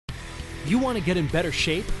You want to get in better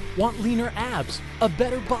shape? Want leaner abs? A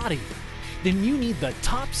better body? Then you need the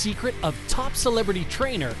top secret of top celebrity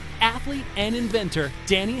trainer, athlete, and inventor,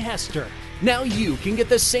 Danny Hester. Now you can get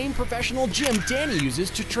the same professional gym Danny uses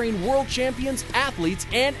to train world champions, athletes,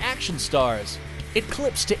 and action stars. It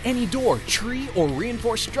clips to any door, tree, or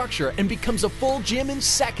reinforced structure and becomes a full gym in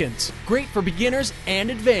seconds. Great for beginners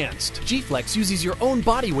and advanced. G-Flex uses your own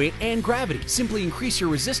body weight and gravity. Simply increase your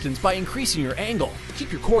resistance by increasing your angle.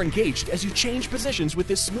 Keep your core engaged as you change positions with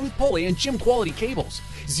this smooth pulley and gym quality cables.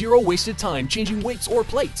 Zero wasted time changing weights or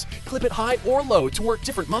plates. Clip it high or low to work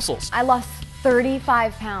different muscles. I lost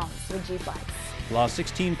 35 pounds with G-Flex. Lost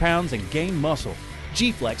 16 pounds and gained muscle.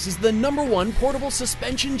 G-Flex is the #1 portable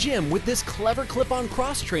suspension gym with this clever clip-on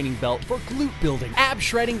cross-training belt for glute building, ab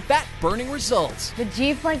shredding, fat-burning results. The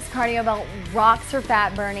G-Flex cardio belt rocks for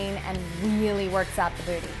fat burning and really works out the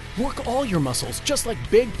booty. Work all your muscles just like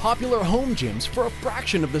big popular home gyms for a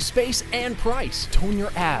fraction of the space and price. Tone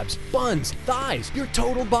your abs, buns, thighs, your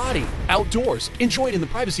total body. Outdoors, enjoy it in the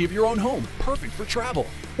privacy of your own home. Perfect for travel.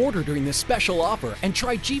 Order during this special offer and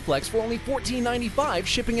try G-Flex for only $14.95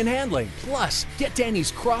 shipping and handling. Plus, get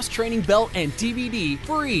Danny's cross-training belt and DVD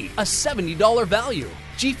free, a $70 value.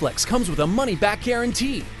 G-Flex comes with a money-back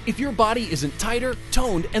guarantee. If your body isn't tighter,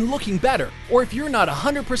 toned, and looking better, or if you're not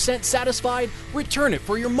 100% satisfied, return it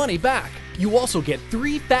for your money back. You also get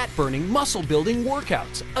 3 fat-burning, muscle-building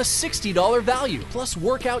workouts, a $60 value, plus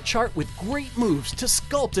workout chart with great moves to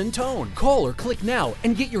sculpt and tone. Call or click now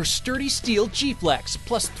and get your sturdy steel G-Flex,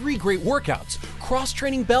 plus 3 great workouts,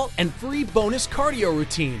 cross-training belt, and free bonus cardio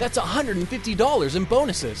routine. That's $150 in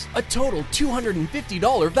bonuses, a total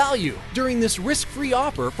 $250 value. During this risk-free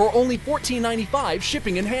offer for only $14.95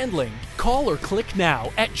 shipping and handling. Call or click now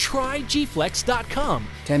at trygflex.com.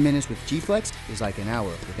 10 minutes with G-Flex is like an hour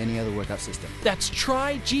with any other workout system. That's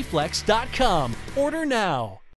trygflex.com. Order now.